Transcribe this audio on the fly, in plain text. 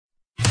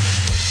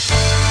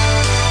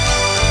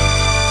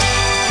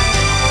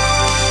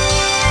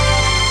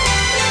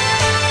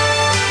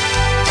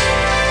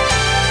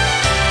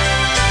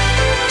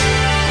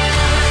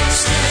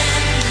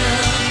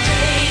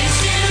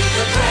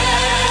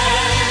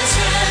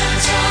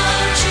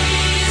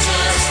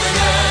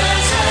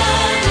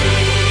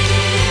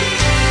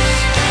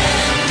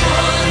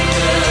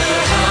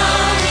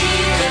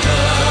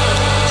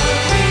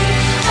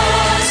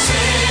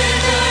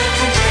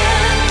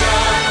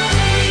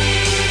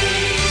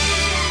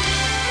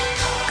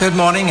Good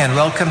morning and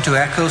welcome to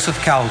Echoes of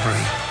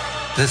Calvary.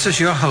 This is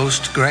your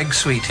host, Greg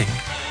Sweeting.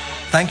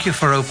 Thank you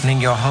for opening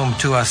your home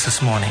to us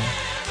this morning.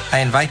 I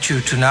invite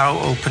you to now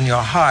open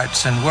your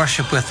hearts and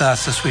worship with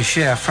us as we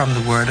share from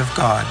the Word of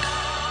God.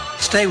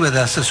 Stay with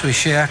us as we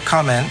share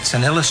comments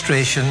and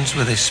illustrations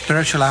with a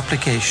spiritual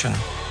application,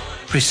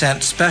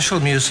 present special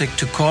music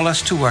to call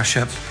us to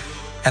worship,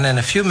 and in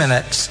a few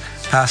minutes,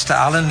 Pastor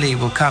Alan Lee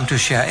will come to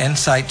share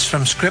insights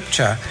from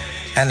Scripture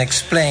and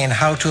explain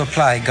how to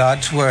apply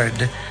God's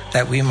Word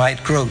that we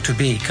might grow to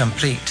be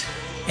complete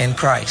in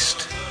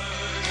Christ.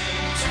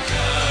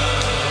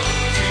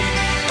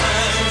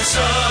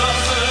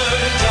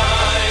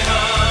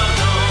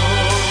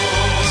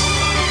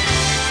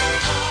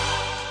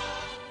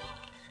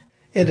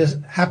 It is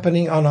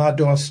happening on our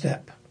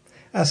doorstep.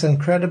 As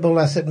incredible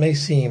as it may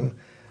seem,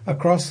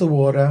 across the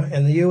water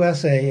in the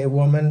USA, a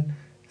woman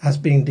has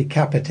been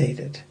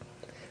decapitated.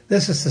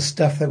 This is the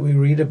stuff that we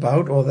read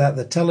about or that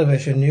the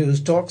television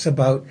news talks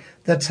about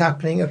that's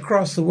happening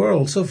across the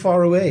world, so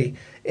far away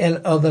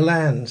in other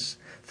lands,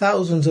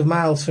 thousands of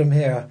miles from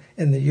here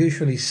in the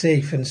usually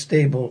safe and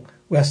stable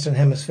Western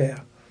Hemisphere.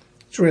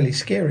 It's really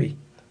scary.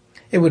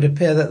 It would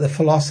appear that the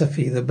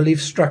philosophy, the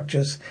belief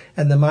structures,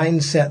 and the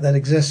mindset that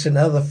exists in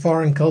other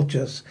foreign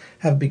cultures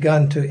have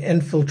begun to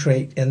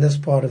infiltrate in this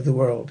part of the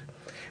world.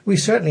 We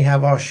certainly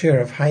have our share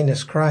of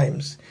heinous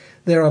crimes.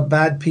 There are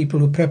bad people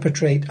who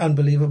perpetrate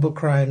unbelievable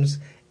crimes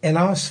in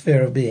our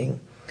sphere of being.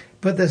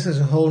 But this is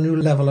a whole new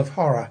level of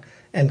horror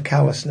and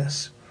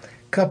callousness.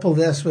 Couple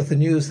this with the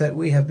news that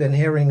we have been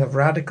hearing of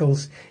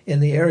radicals in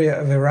the area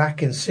of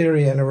Iraq and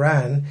Syria and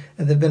Iran,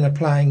 and they've been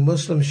applying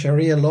Muslim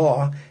Sharia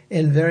law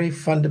in very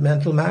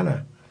fundamental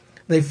manner.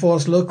 They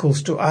force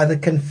locals to either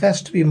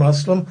confess to be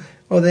Muslim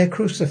or they're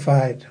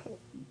crucified,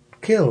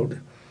 killed.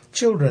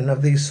 Children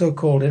of these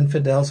so-called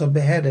infidels are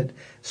beheaded,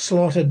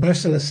 slaughtered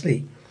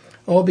mercilessly,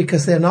 all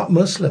because they're not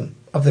Muslim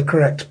of the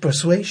correct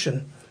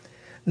persuasion.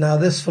 Now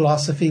this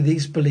philosophy,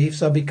 these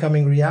beliefs are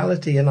becoming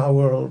reality in our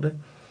world.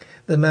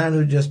 The man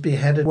who just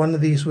beheaded one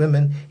of these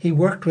women he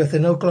worked with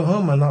in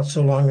Oklahoma not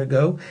so long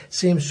ago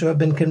seems to have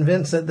been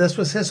convinced that this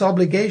was his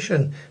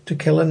obligation to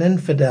kill an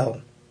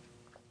infidel.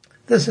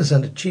 This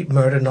isn't a cheap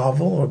murder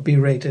novel or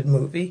B-rated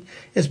movie.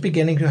 It's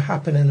beginning to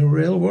happen in the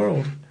real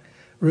world.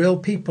 Real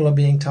people are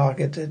being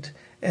targeted,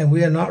 and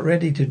we are not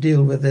ready to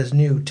deal with this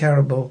new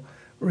terrible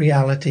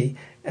reality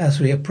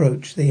as we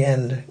approach the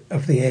end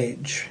of the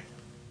age.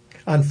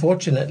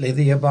 Unfortunately,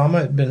 the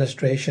Obama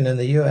administration in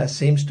the U.S.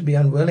 seems to be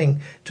unwilling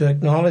to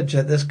acknowledge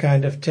that this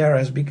kind of terror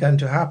has begun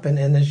to happen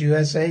in the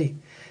USA.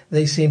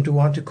 They seem to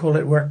want to call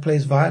it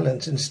workplace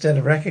violence instead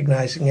of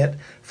recognizing it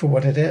for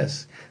what it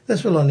is.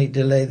 This will only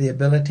delay the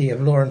ability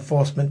of law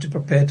enforcement to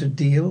prepare to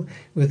deal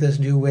with this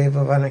new wave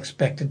of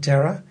unexpected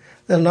terror.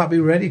 They'll not be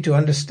ready to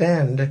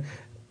understand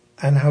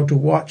and how to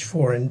watch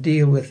for and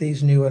deal with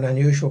these new and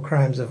unusual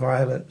crimes of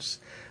violence.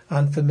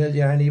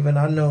 Unfamiliar and even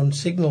unknown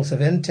signals of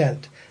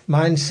intent,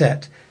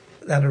 mindset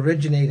that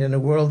originate in a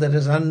world that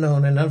is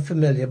unknown and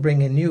unfamiliar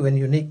bring a new and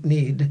unique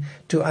need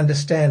to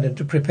understand and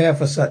to prepare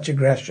for such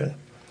aggression.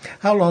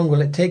 How long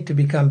will it take to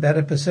become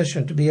better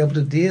positioned to be able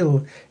to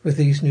deal with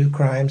these new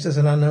crimes as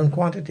an unknown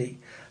quantity?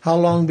 How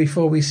long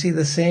before we see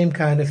the same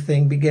kind of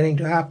thing beginning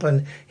to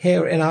happen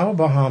here in our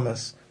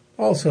Bahamas,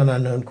 also an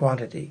unknown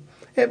quantity?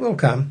 It will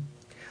come.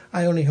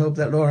 I only hope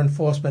that law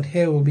enforcement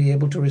here will be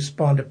able to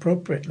respond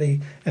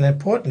appropriately and,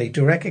 importantly,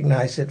 to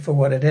recognize it for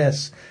what it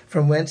is,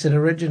 from whence it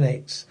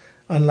originates,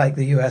 unlike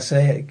the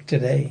USA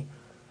today.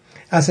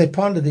 As I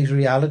ponder these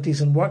realities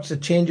and watch the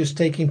changes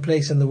taking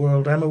place in the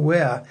world, I'm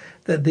aware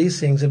that these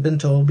things have been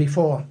told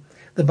before.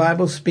 The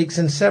Bible speaks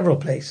in several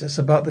places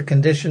about the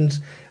conditions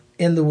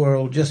in the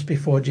world just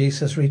before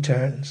Jesus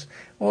returns.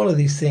 All of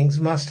these things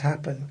must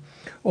happen.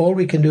 All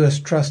we can do is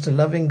trust a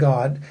loving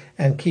God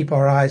and keep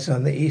our eyes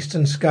on the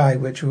eastern sky,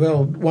 which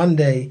will one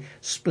day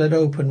split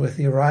open with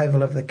the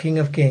arrival of the King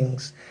of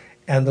Kings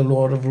and the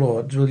Lord of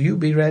Lords. Will you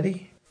be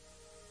ready?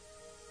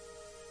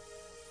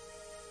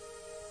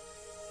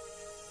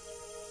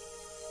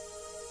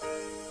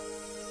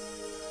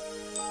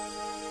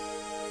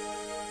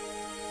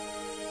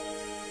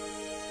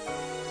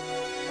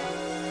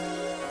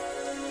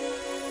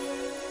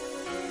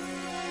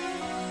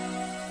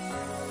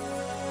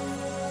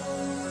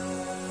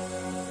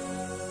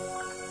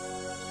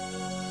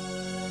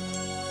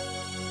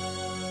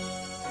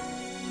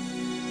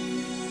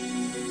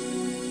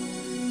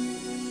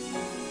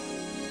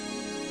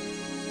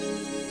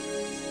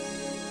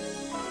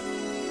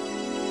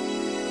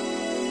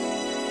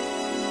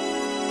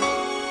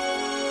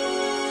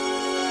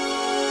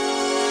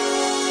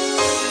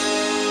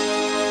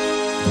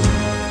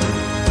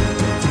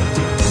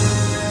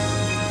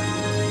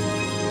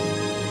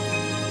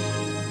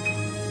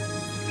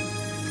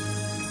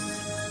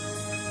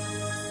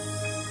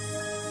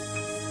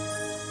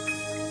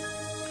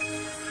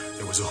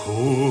 was a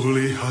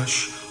holy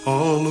hush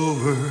all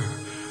over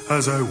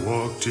as I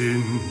walked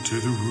into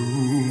the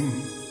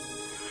room.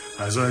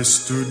 As I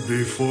stood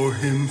before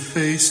him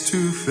face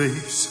to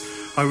face,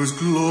 I was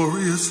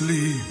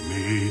gloriously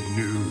made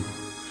new.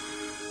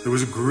 There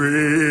was a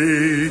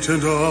great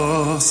and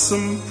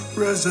awesome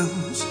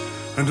presence,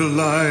 and a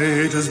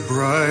light as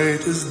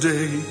bright as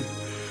day.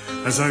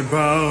 As I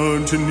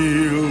bowed to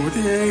kneel with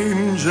the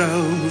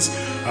angels,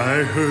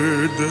 I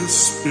heard the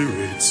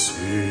Spirit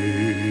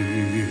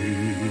say,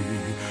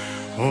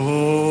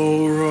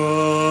 all rise,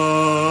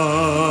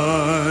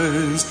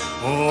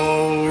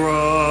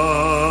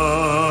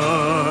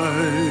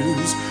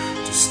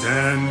 to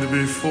stand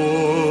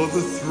before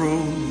the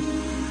throne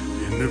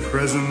in the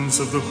presence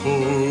of the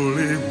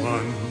Holy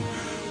One.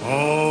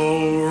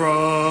 All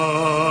rise,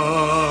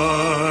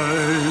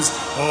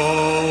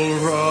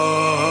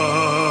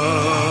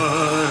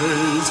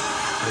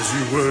 as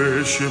you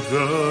worship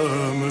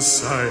the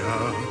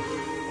Messiah.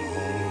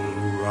 All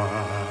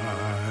rise.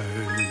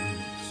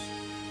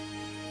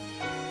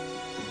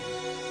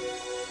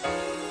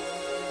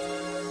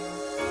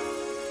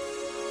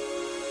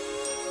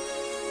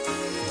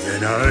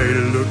 Then I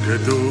looked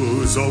at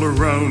those all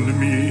around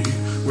me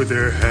with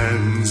their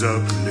hands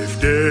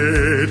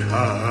uplifted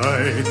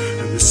high,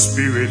 and the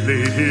Spirit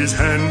laid his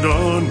hand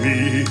on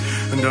me,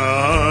 and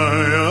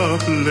I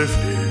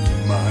uplifted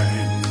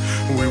mine.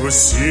 We were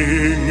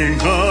singing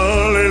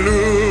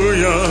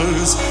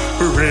hallelujahs,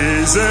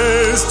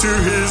 praises to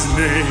his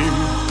name,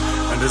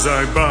 and as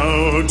I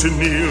bowed to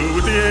kneel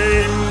with the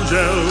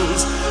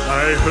angels,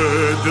 I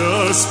heard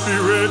the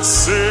Spirit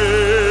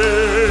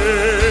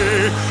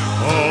say,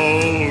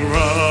 all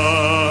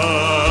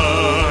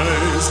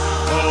rise,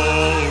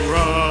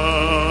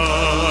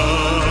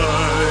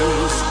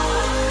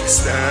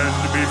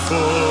 stand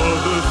before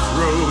the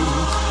throne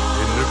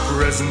in the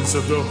presence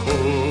of the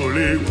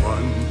Holy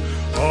One.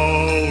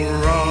 All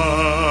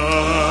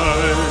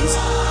rise,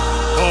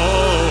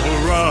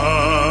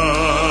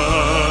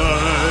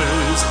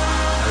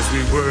 as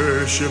we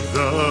worship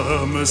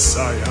the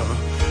Messiah,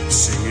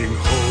 singing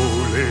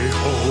holy,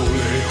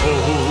 holy,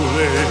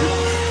 holy.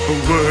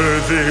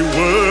 Worthy,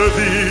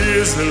 worthy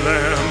is the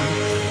Lamb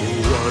who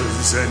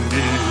was and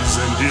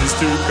is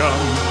to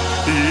come.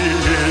 He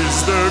is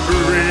the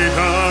great I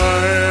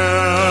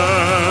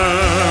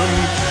am.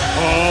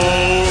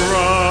 All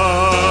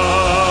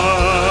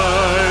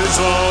rise,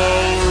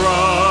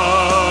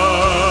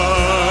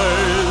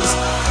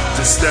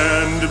 to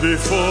stand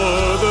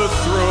before the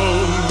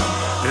throne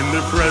in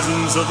the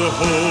presence of the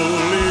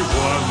Holy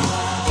One.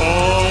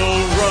 All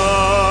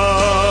rise,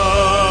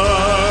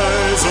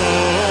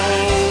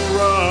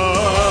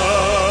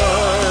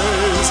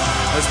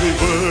 as we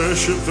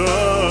worship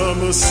the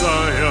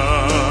Messiah.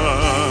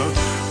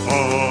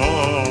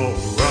 All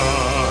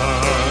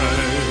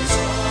rise.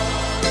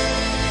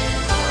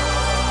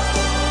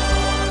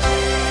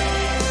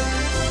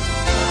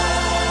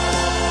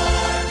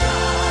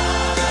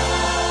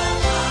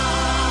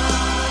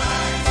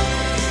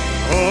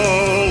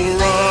 All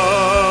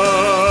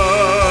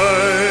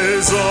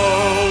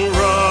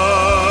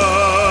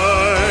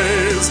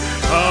rise,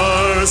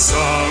 our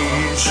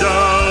song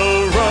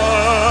shall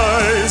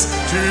rise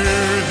to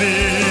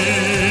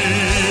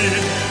thee.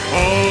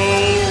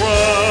 All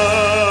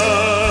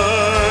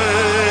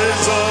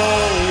rise,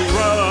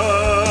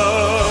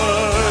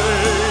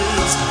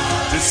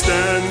 to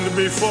stand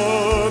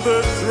before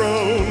the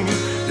throne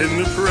in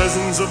the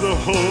presence of the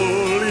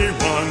Holy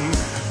One.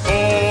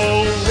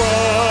 All rise,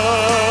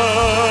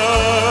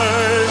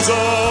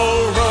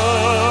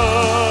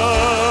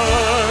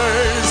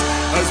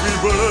 as we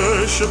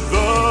worship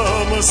the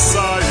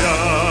Messiah.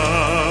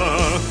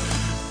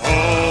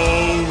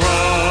 All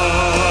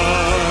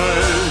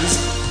rise,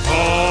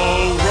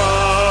 all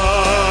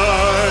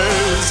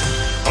rise,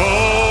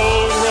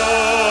 all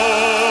rise,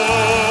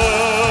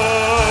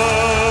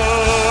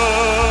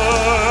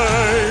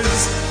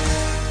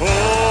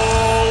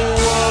 all rise.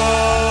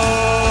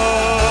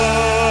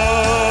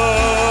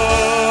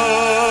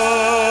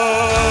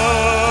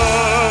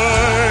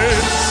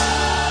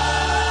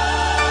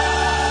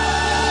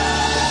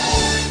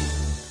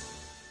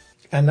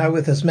 And now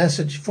with his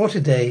message for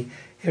today,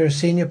 here is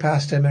Senior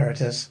Pastor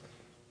Emeritus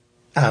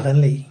Alan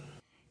Lee.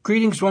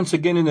 Greetings once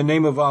again in the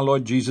name of our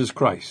Lord Jesus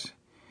Christ.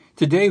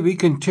 Today we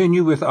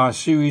continue with our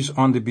series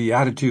on the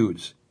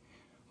Beatitudes,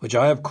 which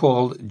I have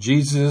called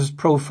Jesus'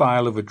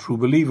 Profile of a True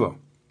Believer.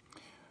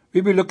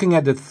 We'll be looking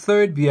at the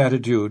third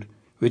Beatitude,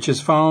 which is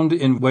found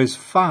in verse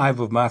 5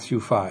 of Matthew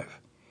 5.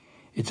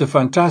 It's a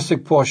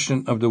fantastic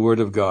portion of the Word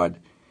of God.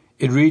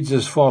 It reads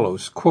as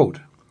follows, quote,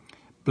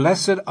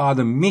 "Blessed are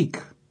the meek,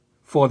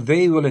 for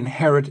they will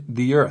inherit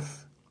the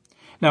earth."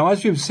 Now,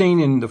 as you've seen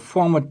in the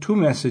former two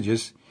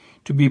messages,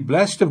 to be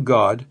blessed of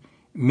God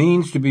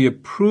means to be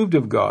approved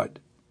of God,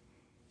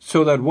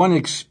 so that one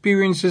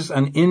experiences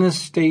an inner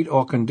state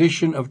or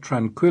condition of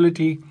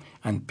tranquility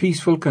and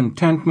peaceful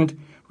contentment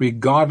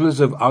regardless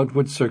of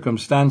outward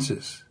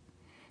circumstances.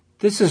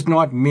 This is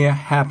not mere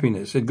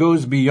happiness. It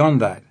goes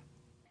beyond that.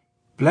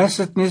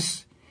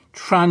 Blessedness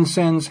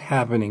transcends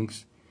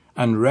happenings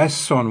and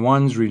rests on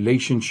one's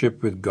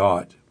relationship with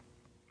God.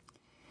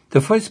 The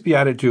first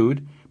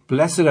beatitude,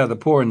 "Blessed are the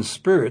poor in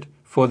spirit,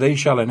 for they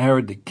shall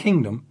inherit the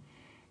kingdom,"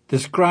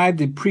 described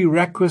the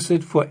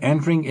prerequisite for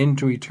entering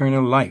into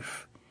eternal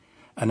life,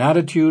 an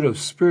attitude of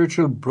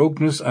spiritual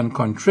brokenness and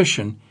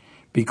contrition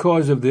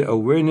because of the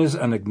awareness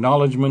and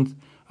acknowledgement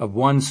of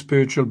one's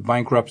spiritual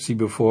bankruptcy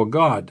before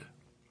God.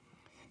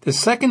 The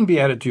second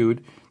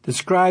beatitude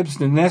describes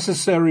the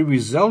necessary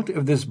result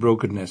of this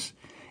brokenness,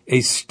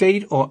 a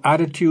state or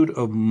attitude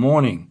of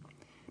mourning,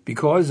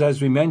 because,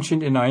 as we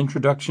mentioned in our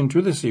introduction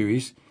to the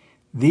series,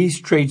 these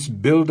traits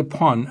build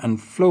upon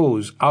and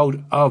flows out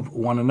of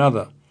one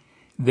another.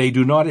 They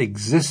do not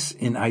exist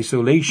in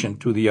isolation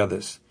to the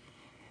others.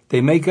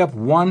 They make up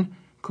one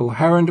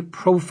coherent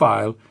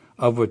profile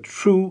of a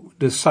true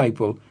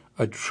disciple,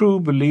 a true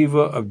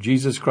believer of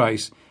Jesus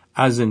Christ,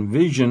 as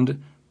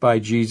envisioned by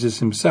Jesus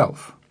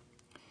himself.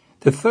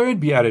 The third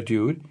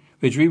beatitude,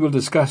 which we will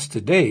discuss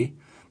today,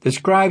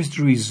 describes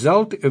the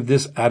result of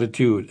this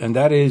attitude, and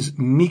that is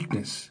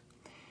meekness.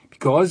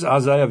 Because,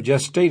 as I have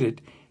just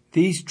stated,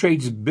 these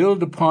traits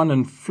build upon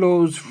and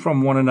flows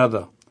from one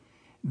another.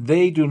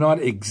 They do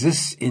not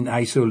exist in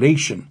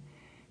isolation.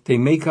 They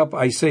make up,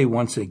 I say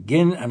once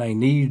again, and I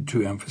need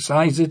to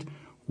emphasize it,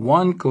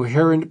 one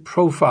coherent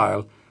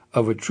profile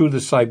of a true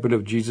disciple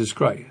of Jesus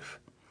Christ.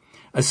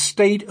 A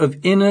state of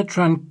inner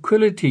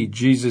tranquility,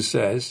 Jesus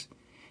says,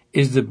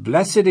 is the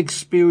blessed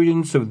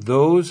experience of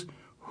those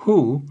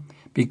who,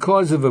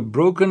 because of a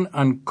broken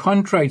and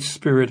contrite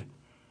spirit,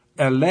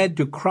 are led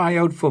to cry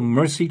out for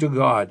mercy to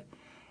God,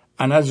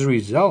 and as a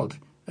result,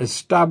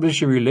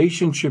 establish a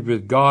relationship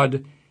with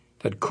God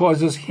that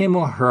causes him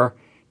or her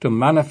to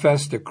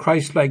manifest the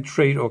Christ-like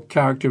trait or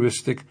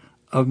characteristic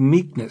of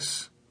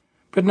meekness.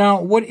 But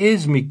now, what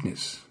is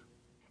meekness?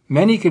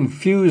 Many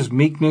confuse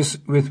meekness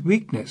with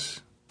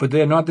weakness, but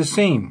they are not the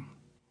same.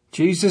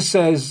 Jesus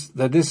says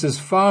that this is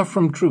far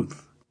from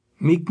truth.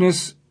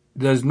 Meekness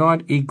does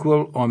not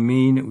equal or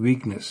mean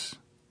weakness.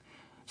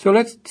 So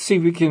let's see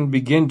if we can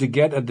begin to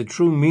get at the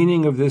true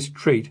meaning of this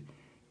trait,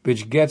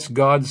 which gets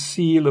God's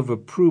seal of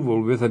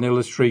approval with an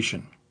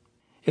illustration.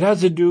 It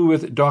has to do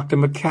with Dr.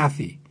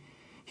 McCarthy.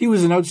 He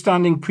was an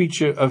outstanding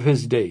preacher of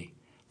his day.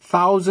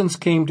 Thousands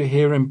came to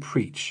hear him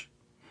preach.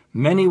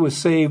 Many were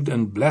saved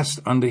and blessed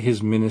under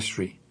his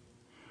ministry.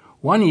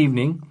 One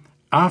evening,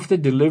 after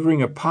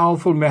delivering a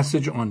powerful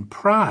message on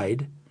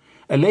pride,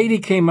 a lady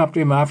came up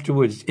to him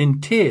afterwards in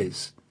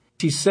tears.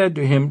 She said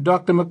to him,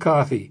 "Dr.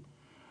 McCarthy,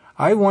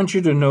 I want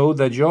you to know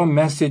that your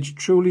message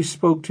truly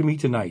spoke to me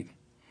tonight,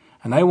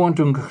 and I want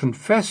to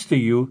confess to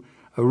you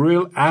a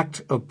real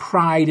act of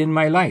pride in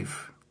my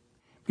life.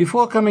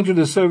 Before coming to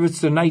the service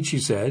tonight," she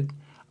said,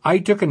 "I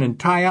took an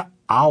entire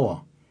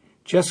hour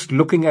just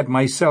looking at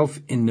myself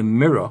in the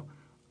mirror,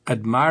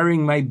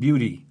 admiring my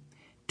beauty,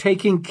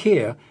 taking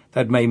care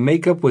that my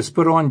makeup was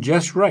put on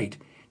just right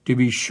to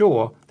be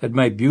sure that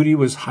my beauty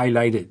was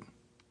highlighted.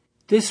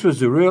 This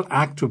was a real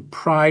act of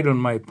pride on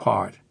my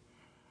part,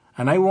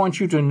 and I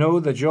want you to know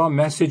that your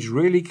message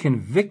really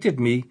convicted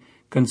me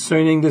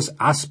concerning this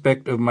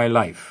aspect of my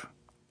life."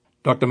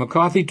 Dr.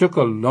 McCarthy took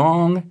a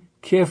long,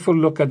 careful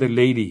look at the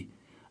lady,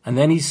 and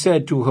then he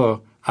said to her,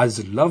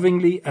 as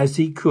lovingly as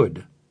he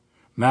could,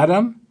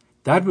 "Madam,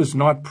 that was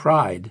not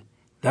pride,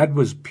 that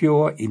was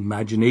pure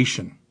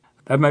imagination."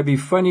 That might be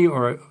funny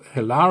or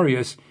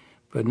hilarious,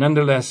 but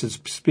nonetheless it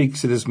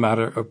speaks to this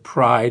matter of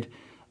pride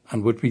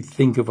and what we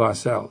think of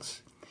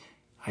ourselves.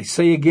 I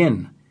say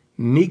again,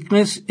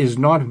 meekness is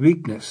not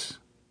weakness.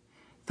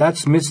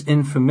 That's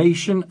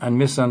misinformation and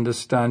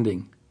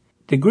misunderstanding.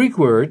 The Greek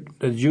word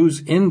that's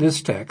used in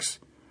this text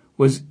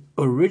was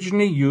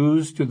originally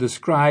used to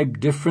describe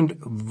different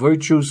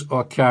virtues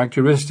or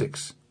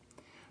characteristics.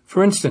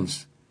 For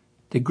instance,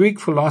 the Greek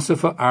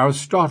philosopher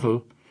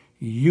Aristotle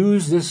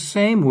used this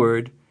same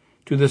word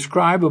to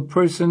describe a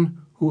person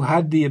who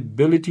had the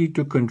ability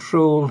to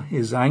control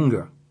his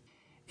anger.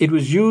 It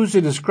was used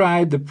to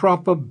describe the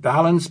proper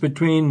balance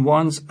between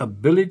one's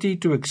ability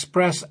to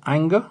express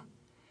anger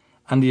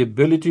and the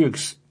ability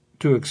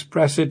to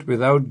express it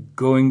without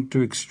going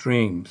to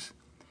extremes.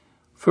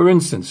 For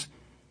instance,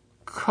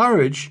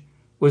 courage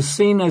was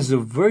seen as a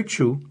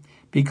virtue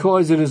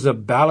because it is a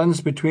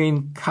balance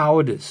between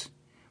cowardice,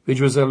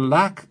 which was a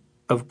lack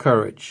of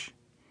courage,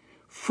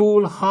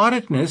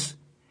 foolhardiness,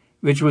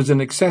 which was an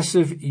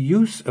excessive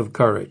use of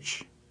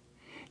courage.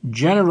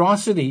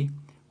 Generosity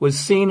was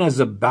seen as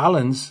a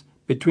balance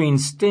between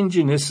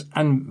stinginess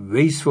and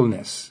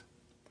wastefulness.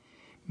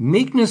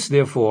 Meekness,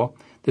 therefore,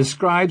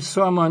 describes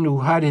someone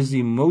who had his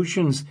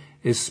emotions,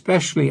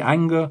 especially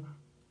anger,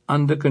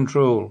 under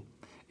control.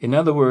 In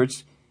other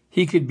words,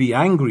 he could be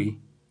angry,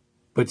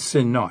 but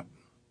sin not.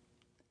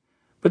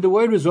 But the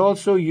word was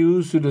also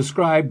used to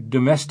describe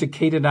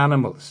domesticated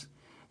animals,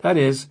 that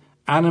is,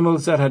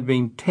 animals that had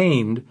been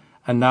tamed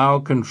and now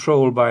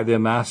controlled by their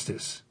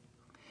masters.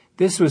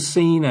 This was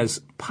seen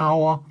as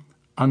power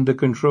under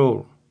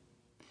control.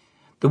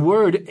 The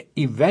word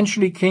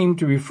eventually came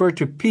to refer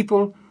to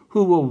people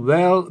who were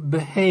well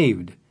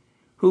behaved,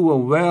 who were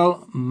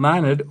well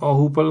mannered, or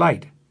who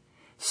polite.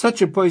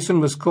 Such a person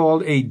was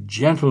called a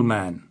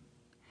gentleman.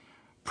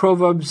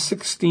 Proverbs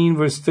 16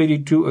 verse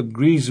 32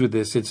 agrees with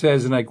this. It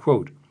says, and I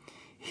quote,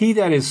 "He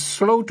that is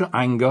slow to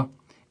anger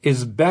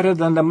is better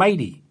than the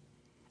mighty,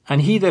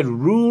 and he that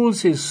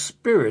rules his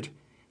spirit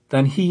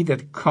than he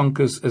that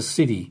conquers a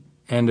city.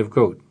 End of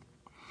quote.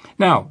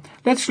 Now,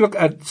 let's look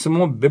at some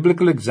more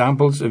biblical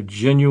examples of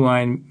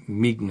genuine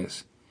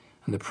meekness.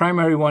 And the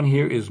primary one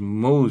here is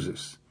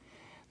Moses.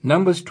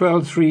 Numbers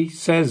 12:3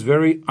 says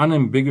very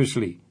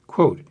unambiguously,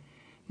 quote,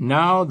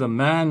 "Now the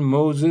man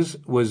Moses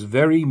was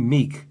very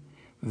meek,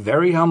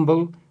 very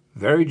humble,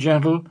 very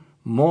gentle,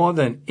 more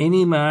than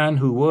any man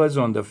who was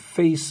on the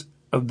face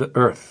of the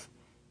earth."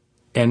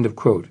 End of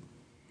quote.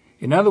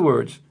 In other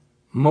words,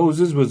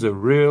 Moses was a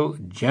real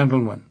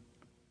gentleman.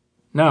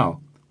 Now,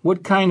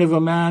 what kind of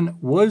a man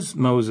was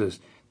Moses,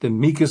 the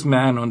meekest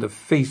man on the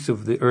face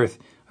of the earth,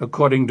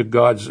 according to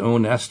God's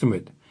own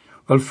estimate?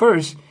 Well,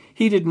 first,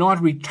 he did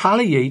not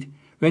retaliate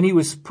when he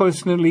was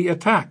personally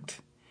attacked.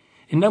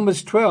 In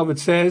Numbers 12, it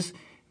says,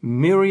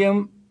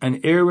 Miriam and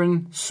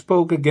Aaron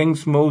spoke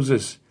against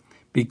Moses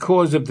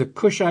because of the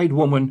Cushite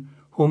woman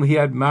whom he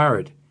had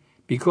married,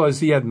 because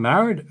he had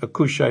married a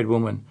Cushite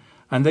woman.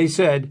 And they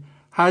said,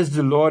 "Has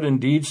the Lord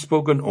indeed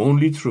spoken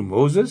only through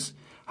Moses?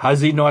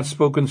 Has he not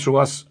spoken through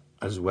us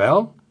as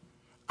well?"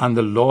 And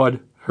the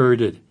Lord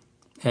heard it.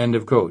 End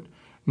of quote.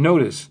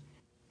 Notice,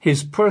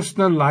 his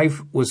personal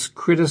life was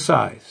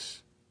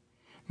criticized.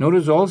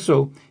 Notice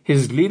also,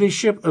 his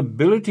leadership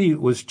ability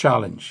was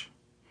challenged.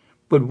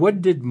 But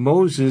what did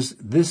Moses,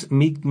 this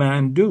meek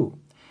man, do?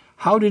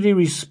 How did he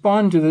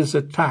respond to this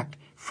attack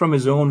from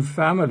his own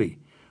family?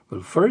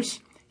 Well,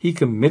 first, he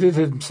committed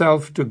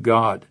himself to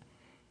God.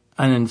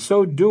 And in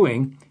so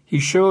doing, he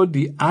showed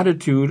the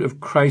attitude of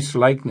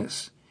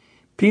Christ-likeness.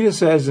 Peter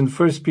says in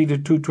 1 Peter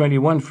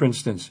 2:21, for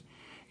instance,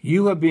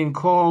 "You have been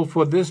called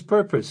for this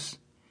purpose,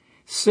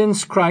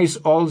 since Christ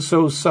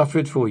also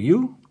suffered for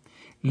you,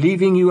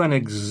 leaving you an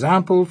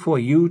example for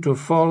you to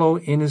follow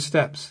in his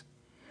steps,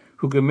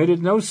 who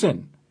committed no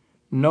sin,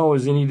 nor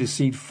was any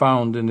deceit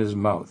found in his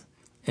mouth."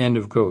 End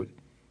of quote.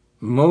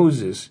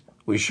 Moses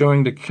was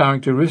showing the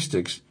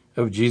characteristics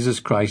of Jesus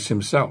Christ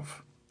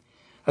himself.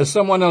 As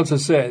someone else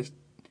has said,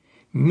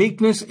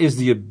 meekness is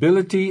the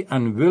ability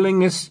and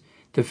willingness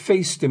to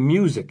face the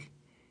music,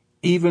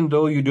 even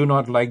though you do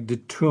not like the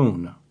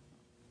tune.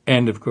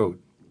 End of quote.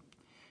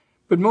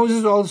 But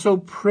Moses also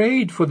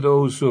prayed for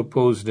those who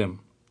opposed him.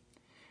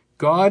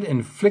 God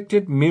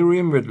inflicted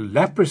Miriam with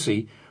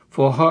leprosy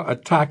for her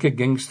attack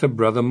against her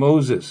brother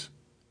Moses,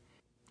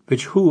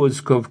 who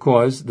was, of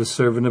course, the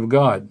servant of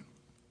God.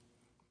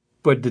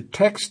 But the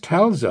text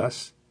tells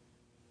us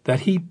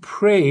that he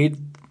prayed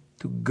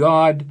to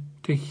God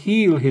to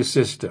heal his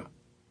sister.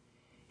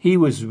 He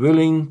was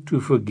willing to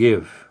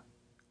forgive.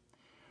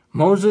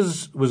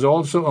 Moses was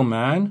also a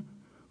man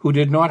who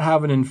did not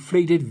have an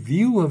inflated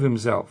view of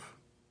himself.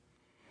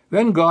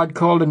 When God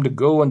called him to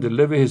go and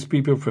deliver his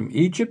people from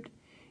Egypt,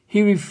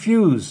 he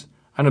refused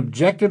and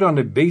objected on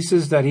the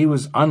basis that he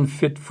was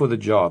unfit for the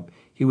job.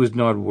 He was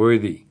not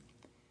worthy.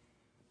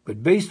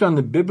 But based on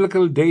the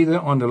biblical data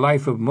on the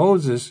life of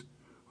Moses,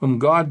 whom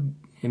God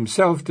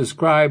himself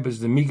described as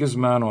the meekest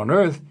man on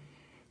earth,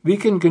 we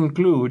can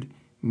conclude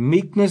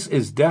meekness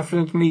is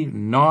definitely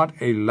not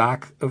a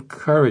lack of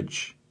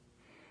courage,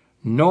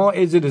 nor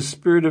is it a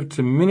spirit of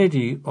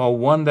timidity or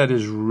one that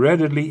is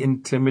readily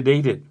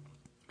intimidated.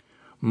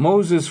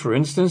 Moses, for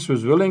instance,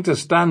 was willing to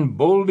stand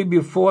boldly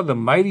before the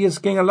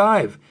mightiest king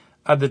alive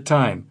at the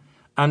time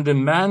and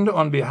demand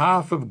on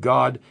behalf of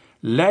God,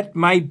 "Let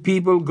my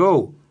people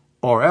go,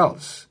 or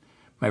else."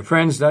 My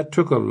friends, that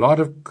took a lot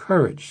of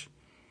courage.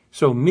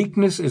 So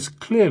meekness is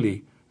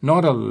clearly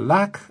not a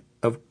lack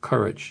of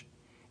courage.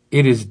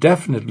 It is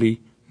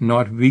definitely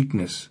not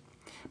weakness.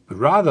 But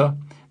rather,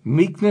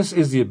 meekness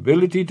is the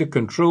ability to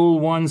control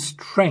one's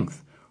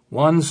strength,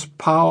 one's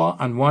power,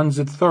 and one's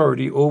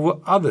authority over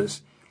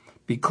others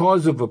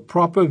because of a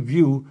proper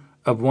view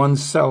of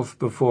oneself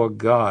before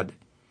God.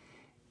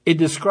 It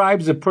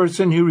describes a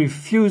person who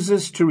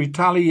refuses to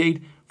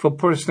retaliate for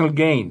personal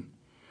gain,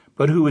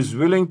 but who is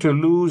willing to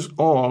lose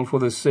all for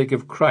the sake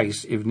of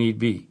Christ if need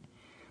be.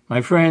 My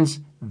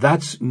friends,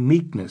 that's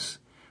meekness,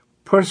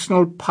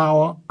 personal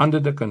power under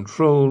the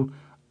control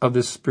of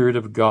the Spirit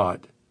of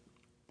God.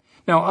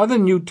 Now, other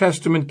New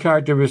Testament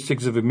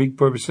characteristics of a meek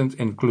person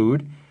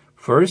include,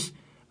 first,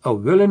 a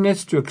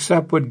willingness to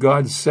accept what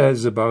God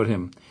says about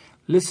him.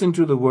 Listen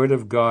to the word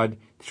of God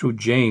through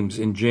James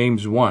in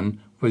James 1,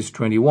 verse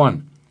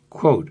 21.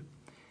 Quote,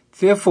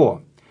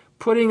 "Therefore,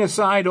 putting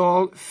aside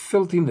all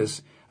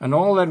filthiness and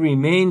all that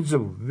remains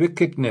of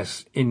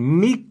wickedness, in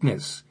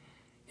meekness,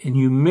 in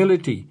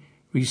humility,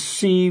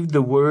 receive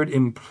the word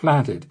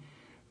implanted,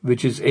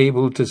 which is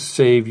able to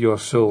save your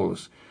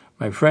souls."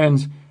 My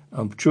friends,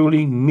 a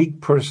truly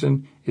meek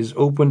person is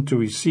open to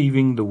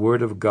receiving the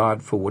word of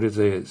God for what it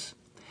is.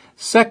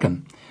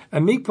 Second, a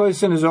meek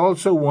person is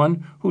also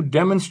one who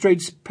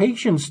demonstrates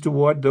patience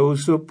toward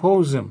those who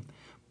oppose him.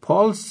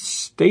 Paul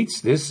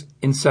states this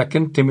in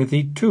 2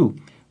 Timothy 2,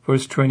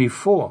 verse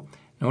 24.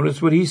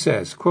 Notice what he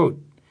says, quote,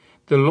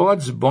 "The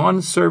Lord's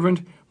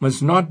bondservant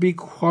must not be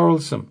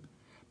quarrelsome,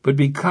 but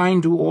be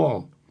kind to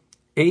all,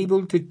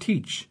 able to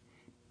teach,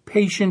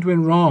 patient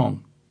when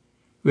wrong,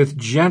 with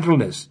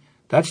gentleness,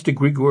 That's the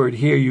Greek word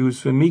here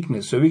used for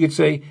meekness. So we could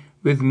say,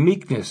 with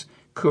meekness,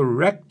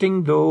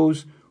 correcting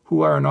those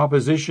who are in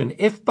opposition,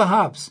 if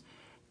perhaps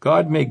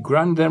God may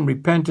grant them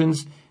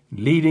repentance,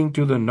 leading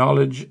to the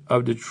knowledge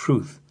of the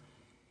truth,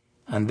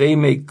 and they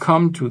may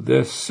come to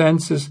their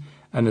senses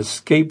and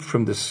escape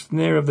from the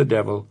snare of the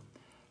devil,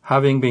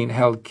 having been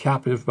held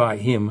captive by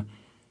him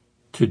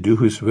to do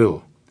his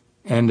will.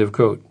 End of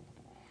quote.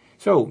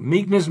 So,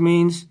 meekness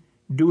means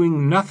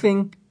doing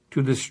nothing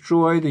to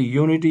destroy the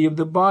unity of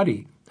the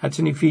body. That's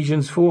in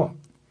Ephesians 4.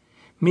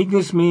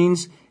 Meekness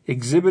means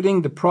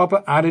exhibiting the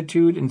proper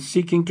attitude in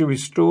seeking to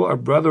restore a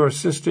brother or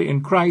sister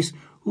in Christ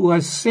who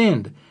has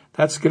sinned.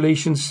 That's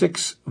Galatians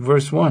 6,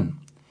 verse 1.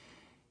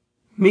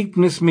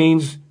 Meekness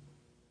means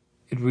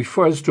it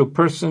refers to a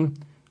person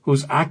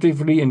who's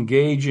actively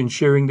engaged in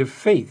sharing the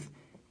faith.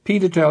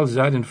 Peter tells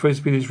that in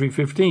 1 Peter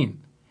 3:15.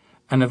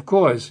 And of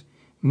course,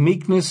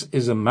 meekness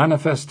is a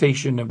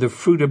manifestation of the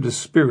fruit of the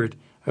Spirit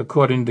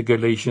according to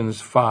Galatians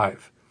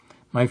 5.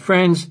 My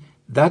friends,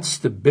 that's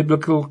the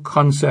biblical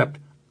concept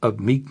of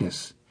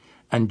meekness.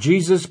 And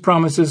Jesus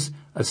promises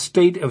a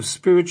state of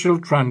spiritual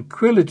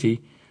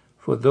tranquility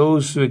for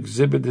those who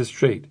exhibit this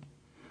trait.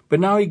 But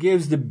now he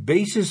gives the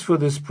basis for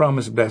this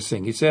promised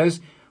blessing. He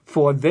says,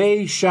 "For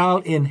they shall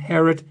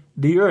inherit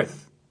the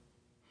earth.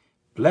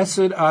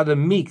 Blessed are the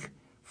meek,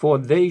 for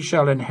they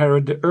shall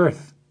inherit the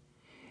earth."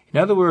 In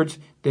other words,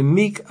 the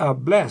meek are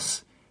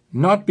blessed,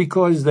 not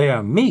because they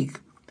are meek,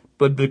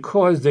 but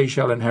because they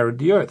shall inherit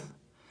the earth.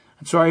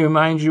 And so I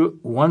remind you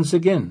once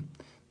again,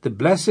 the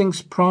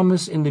blessings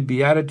promised in the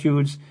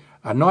Beatitudes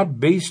are not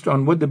based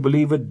on what the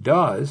believer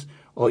does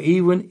or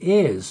even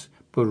is,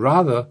 but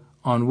rather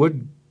on what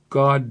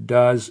God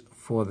does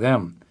for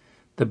them.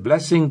 The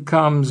blessing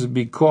comes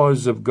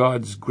because of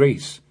God's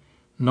grace,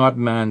 not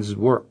man's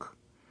work.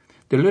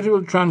 The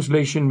literal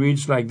translation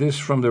reads like this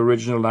from the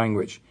original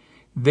language: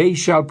 "They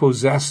shall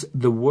possess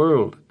the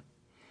world."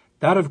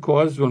 That, of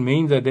course, will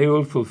mean that they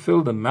will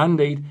fulfill the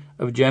mandate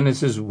of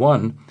Genesis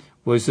 1,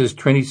 verses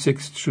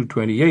 26 through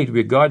 28,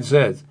 where God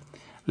says,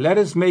 "Let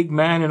us make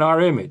man in our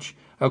image,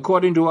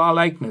 according to our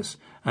likeness,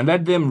 and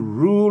let them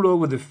rule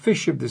over the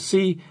fish of the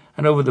sea,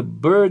 and over the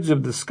birds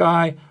of the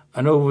sky,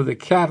 and over the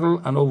cattle,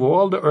 and over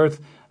all the earth,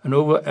 and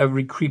over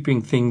every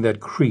creeping thing that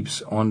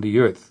creeps on the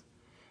earth."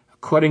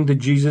 According to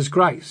Jesus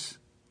Christ.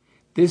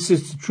 This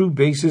is the true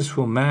basis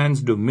for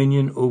man's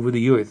dominion over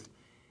the earth.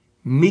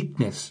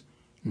 Meekness,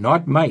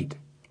 not might.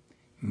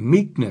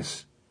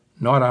 Meekness,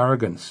 not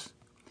arrogance.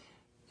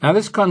 Now,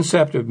 this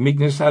concept of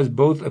meekness has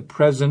both a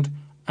present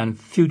and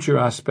future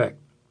aspect.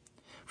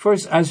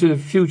 First, as to the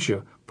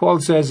future, Paul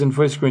says in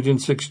 1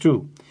 Corinthians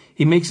 6:2,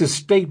 he makes a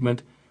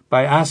statement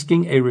by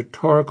asking a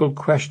rhetorical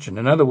question.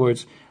 In other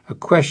words, a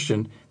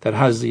question that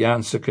has the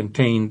answer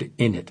contained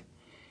in it.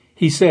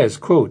 He says,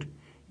 quote,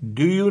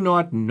 "Do you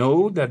not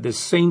know that the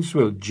saints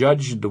will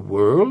judge the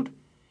world?"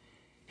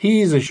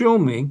 He is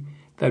assuming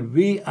that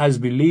we as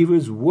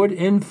believers would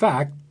in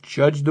fact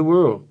judge the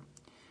world.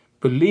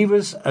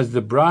 Believers as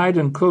the bride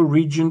and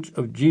co-regent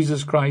of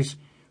Jesus Christ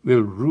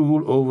will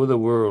rule over the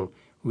world.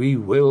 We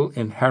will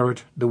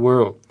inherit the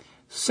world.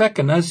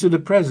 Second, as to the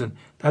present,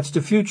 that's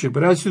the future.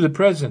 But as to the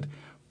present,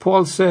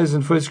 Paul says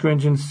in 1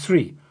 Corinthians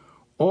 3,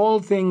 all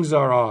things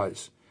are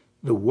ours.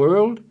 The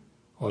world,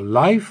 or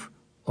life,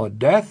 or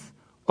death,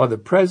 or the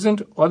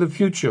present, or the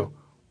future.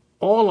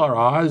 All are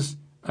ours,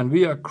 and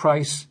we are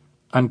Christ's,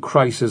 and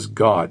Christ is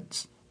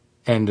God's.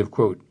 End of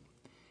quote.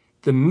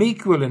 The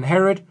meek will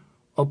inherit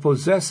or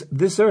possess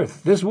this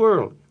earth, this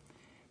world,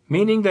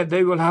 meaning that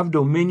they will have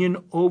dominion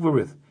over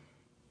it,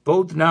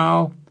 both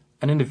now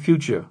and in the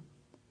future.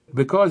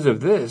 Because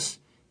of this,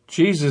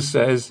 Jesus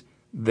says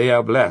they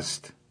are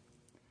blessed.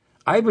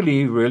 I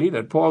believe, really,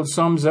 that Paul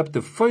sums up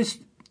the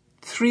first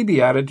three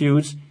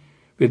Beatitudes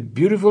with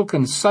beautiful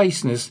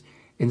conciseness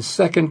in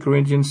 2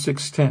 Corinthians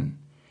 6:10.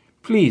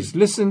 Please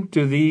listen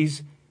to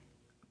these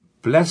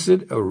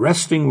blessed,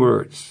 arresting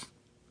words.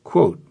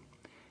 Quote,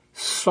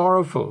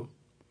 "Sorrowful,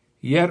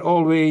 yet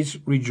always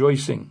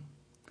rejoicing.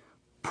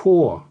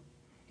 Poor,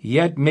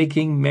 yet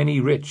making many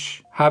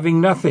rich.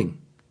 Having nothing,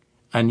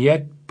 and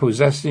yet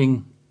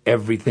possessing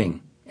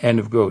everything." End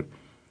of quote.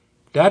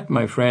 That,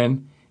 my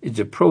friend, is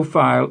the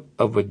profile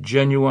of a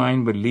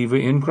genuine believer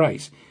in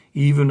Christ,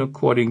 even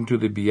according to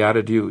the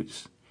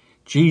Beatitudes.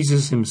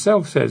 Jesus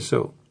himself says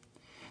so.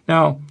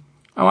 Now,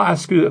 I'll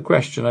ask you a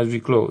question as we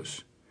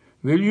close.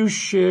 Will you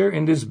share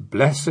in this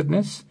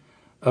blessedness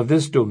of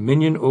this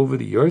dominion over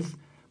the earth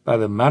by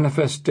the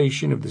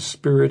manifestation of the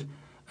Spirit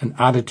and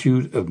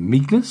attitude of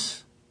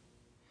meekness?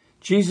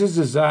 Jesus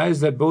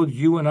desires that both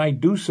you and I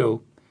do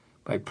so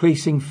by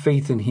placing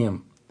faith in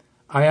him.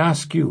 I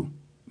ask you,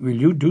 will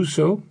you do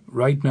so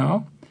right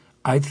now?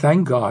 I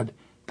thank God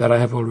that I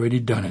have already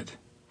done it.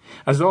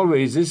 As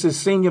always, this is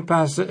Senior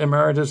Pastor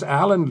Emeritus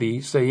Alan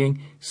Lee saying,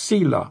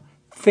 Selah,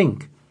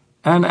 think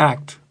and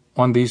act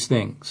on these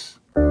things.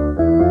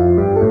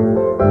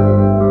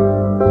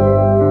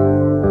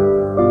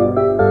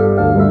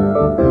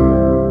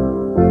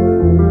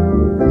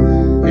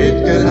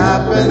 It could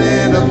happen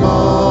in a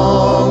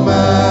moment,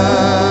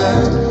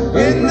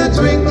 in the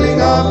twinkling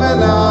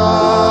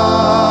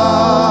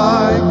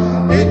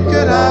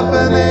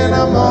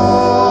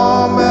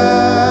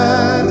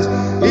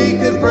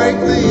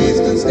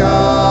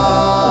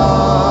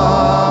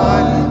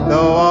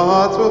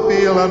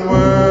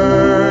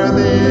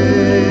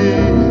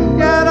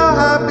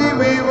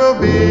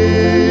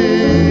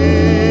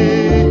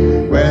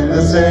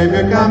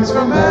comes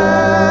from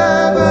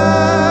heaven,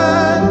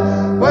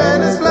 when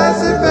his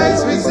blessed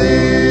face we see.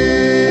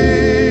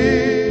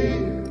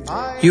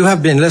 You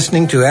have been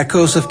listening to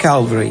Echoes of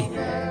Calvary,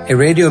 a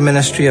radio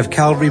ministry of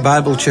Calvary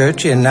Bible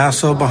Church in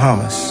Nassau,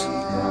 Bahamas.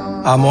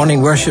 Our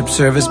morning worship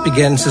service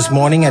begins this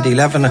morning at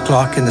 11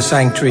 o'clock in the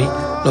sanctuary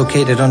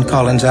located on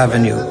Collins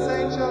Avenue.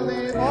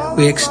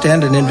 We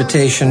extend an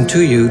invitation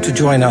to you to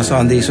join us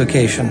on these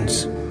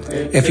occasions.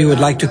 If you would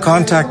like to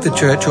contact the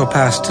church or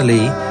Pastor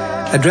Lee,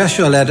 address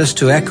your letters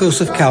to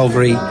Echoes of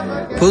Calvary,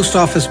 Post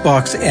Office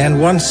Box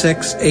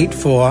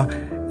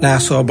N1684,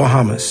 Nassau,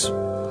 Bahamas.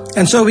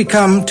 And so we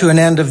come to an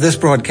end of this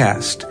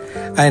broadcast.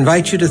 I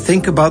invite you to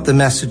think about the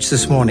message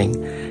this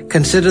morning.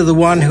 Consider the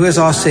one who is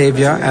our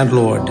Savior and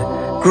Lord.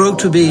 Grow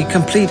to be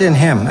complete in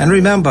Him. And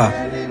remember,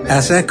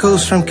 as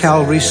echoes from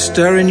Calvary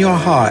stir in your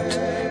heart,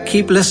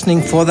 keep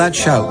listening for that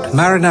shout,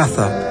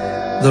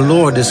 Maranatha, the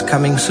Lord is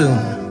coming soon.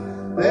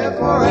 They're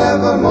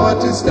forevermore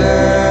to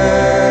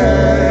stay.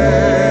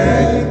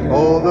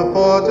 Hold the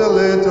fort a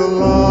little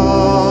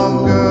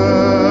longer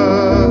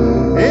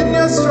in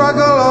your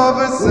struggle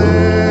over sin.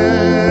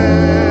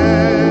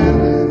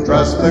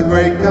 Trust the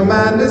great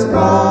commander's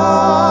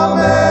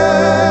promise,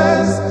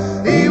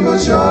 he will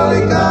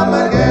surely come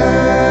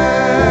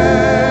again.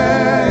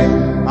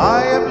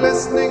 I am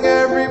listening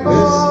every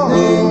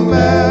moment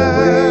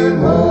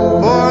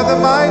for the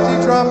mighty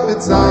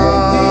trumpet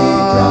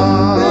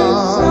sound.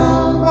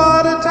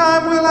 What a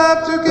time we'll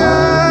have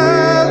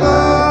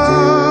together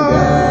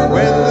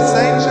when the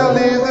saints shall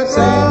leave the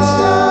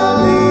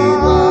ground,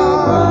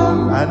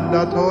 and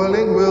our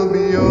toiling will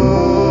be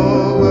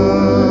over,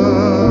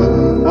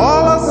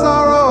 all our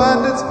sorrow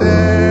and its pain.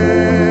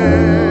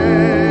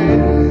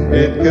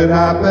 It could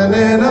happen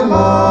in a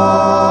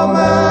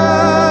moment,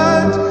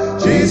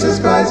 Jesus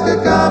Christ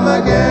could come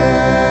again.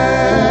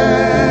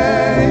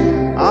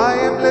 I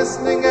am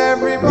listening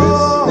every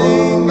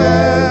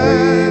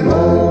moment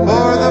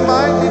for the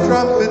mighty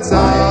trumpet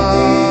sound.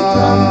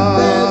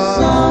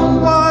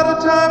 What a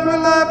time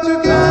we'll have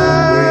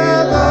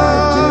together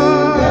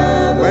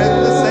when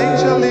the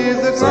saints shall leave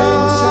the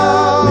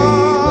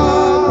ground,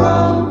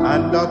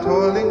 and our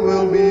toiling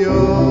will be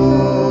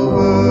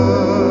over,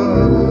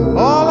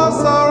 all our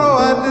sorrow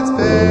and its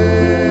pain.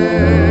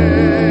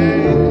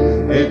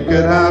 It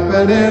could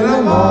happen in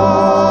a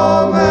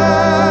moment,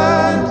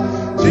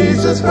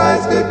 Jesus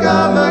Christ could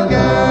come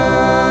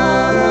again.